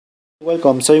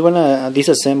Welcome. So you're gonna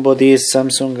disassemble this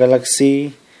Samsung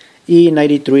Galaxy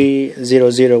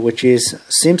E9300, which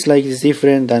seems like it's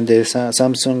different than the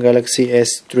Samsung Galaxy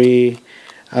S3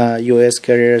 US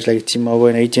carriers like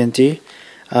T-Mobile and AT&T.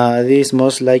 This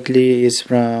most likely is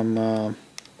from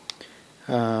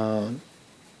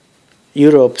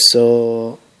Europe.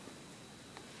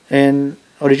 And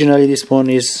originally this phone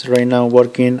is right now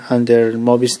working under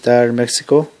Movistar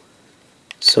Mexico.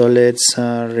 So let's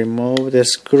remove the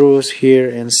screws here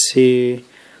and see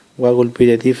what will be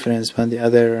the difference from the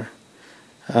other.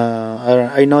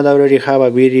 I know that I already have a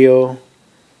video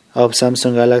of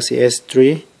Samsung Galaxy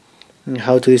S3 and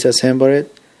how to disassemble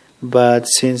it, but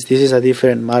since this is a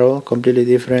different model, completely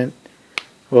different,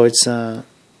 well, it's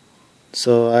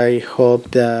so I hope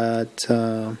that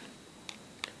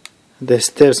the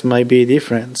steps might be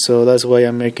different. So that's why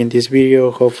I'm making this video.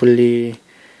 Hopefully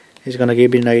it's gonna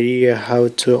give you an idea how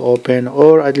to open,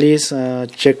 or at least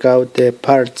check out the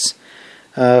parts,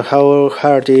 how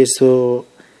hard it is to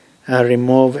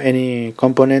remove any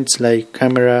components like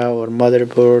camera or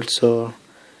motherboards or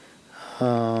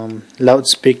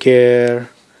loudspeaker,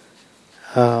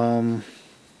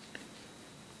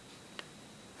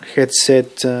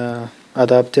 headset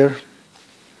adapter.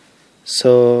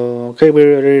 So okay, we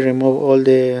already removed all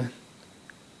the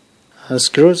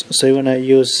screws, so you're gonna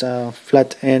use a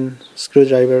flat end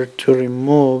screwdriver to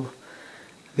remove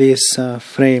this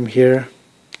frame here.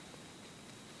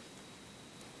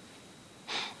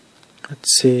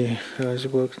 Let's see how it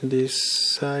works on this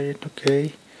side.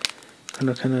 Okay,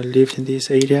 gonna kind of lift in this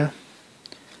area.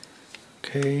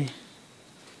 Okay,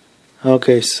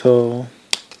 so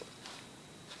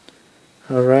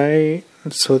alright,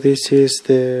 so this is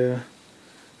the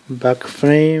back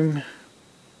frame.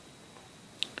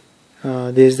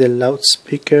 This is the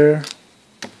loudspeaker,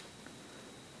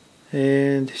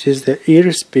 and this is the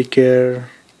ear speaker,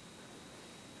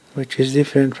 which is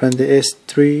different from the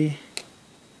S3.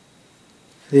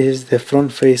 This is the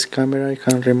front face camera. You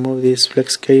can remove this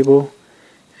flex cable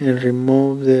and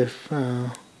remove the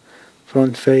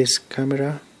front face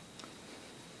camera.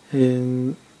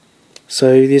 And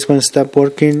so if this one stops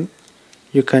working,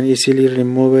 you can easily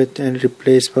remove it and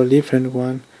replace for a different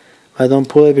one. I don't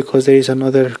pull it because there is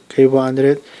another cable under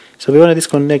it. So we want to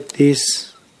disconnect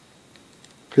this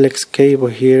flex cable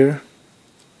here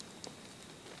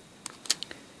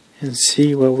and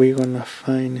see what we're gonna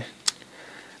find.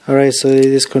 Alright, so they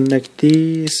disconnect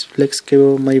this flex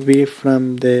cable, might be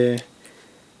from the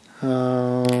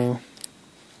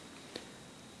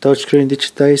touchscreen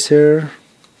digitizer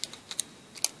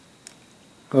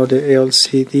or the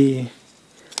LCD.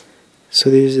 So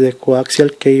this is the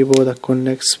coaxial cable that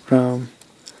connects from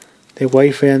the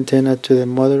Wi-Fi antenna to the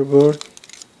motherboard,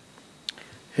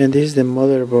 and this is the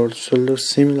motherboard, so it looks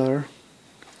similar.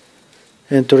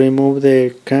 And to remove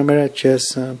the camera,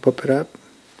 just pop it up.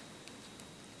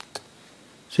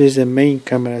 So this is the main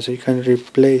camera, so you can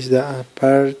replace that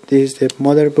part. This is the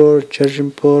motherboard,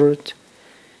 charging port,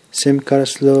 SIM card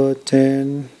slot,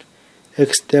 and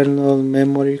external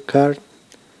memory card.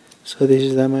 So this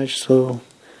is damaged, so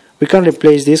we can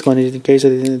replace this one in case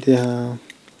it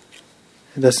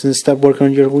doesn't stop working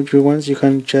on your ones. You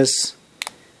can just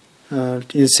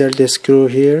insert the screw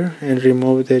here and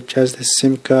remove just the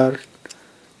SIM card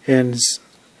and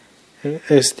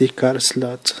SD card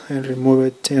slot and remove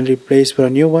it and replace for a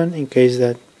new one in case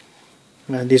that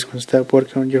this one stop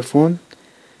working on your phone.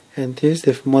 And this is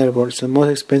the motherboard. So the most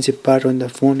expensive part on the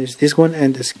phone is this one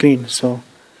and the screen. So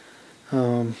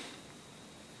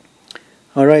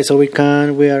alright, so we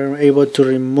are able to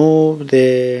remove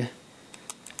the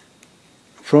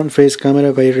front face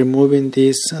camera by removing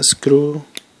this screw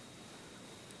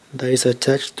that is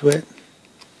attached to it.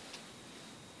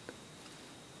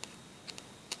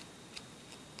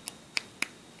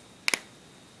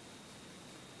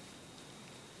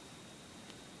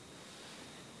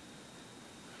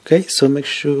 Okay, so make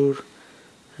sure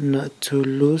not to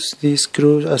lose these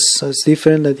screws as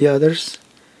different than the others.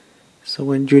 So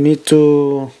when you need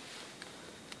to,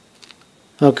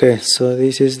 okay, so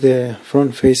this is the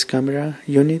front face camera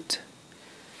unit.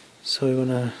 So you're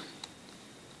gonna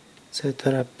set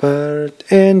that apart.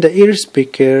 And the ear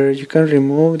speaker, you can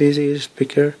remove this ear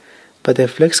speaker, but the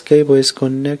flex cable is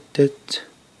connected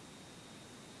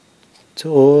to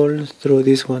all through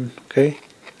this one. Okay,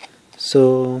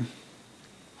 so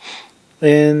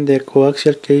and the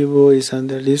coaxial cable is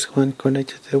under this one,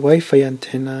 connected to the Wi-Fi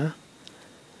antenna.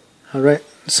 Alright,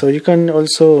 so you can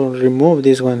also remove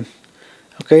this one.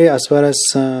 Okay, as far as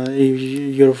if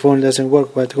your phone doesn't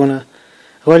work, but I'm gonna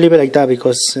leave it like that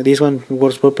because this one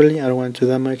works properly. I don't want to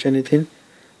damage anything.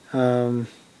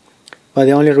 but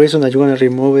the only reason that you want to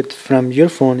remove it from your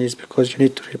phone is because you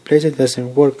need to replace it. It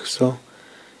doesn't work. So,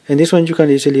 and this one you can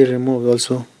easily remove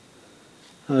also.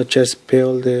 Just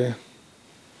peel the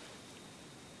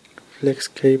flex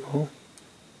cable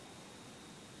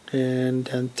and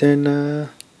the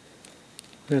antenna.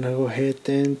 I'm gonna go ahead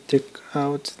and take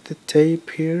out the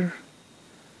tape here.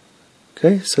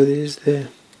 Okay, so this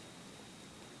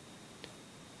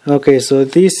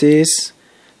is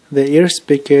the ear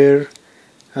speaker.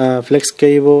 Flex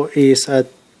cable is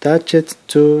attached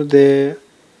to the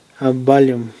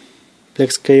volume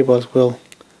flex cable as well.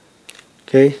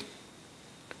 Okay,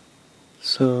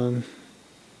 so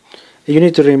you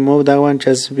need to remove that one.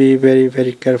 Just be very,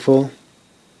 very careful.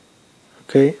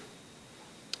 Okay,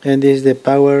 and this is the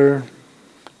power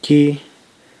key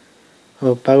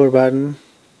or power button,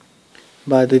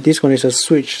 but this one is a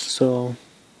switch, so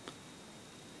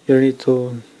you don't need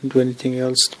to do anything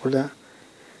else for that.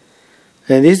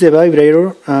 And this is the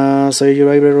vibrator. So if your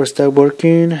vibrator start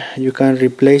working, you can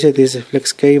replace it. This is a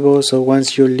flex cable, so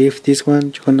once you lift this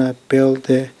one, you're gonna peel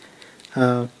the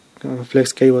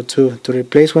flex cable to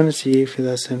replace one. See if it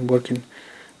doesn't working.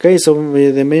 Okay, so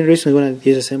the main reason we're gonna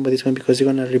disassemble this one because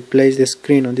you're gonna replace the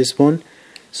screen on this phone.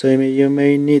 So you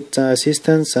may need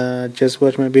assistance. Just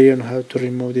watch my video on how to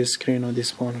remove this screen on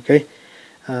this phone. Okay,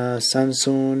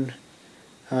 Samsung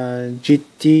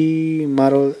GT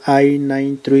model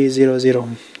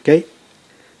i9300. Okay,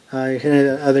 if you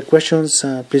have other questions,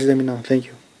 please let me know. Thank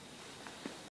you.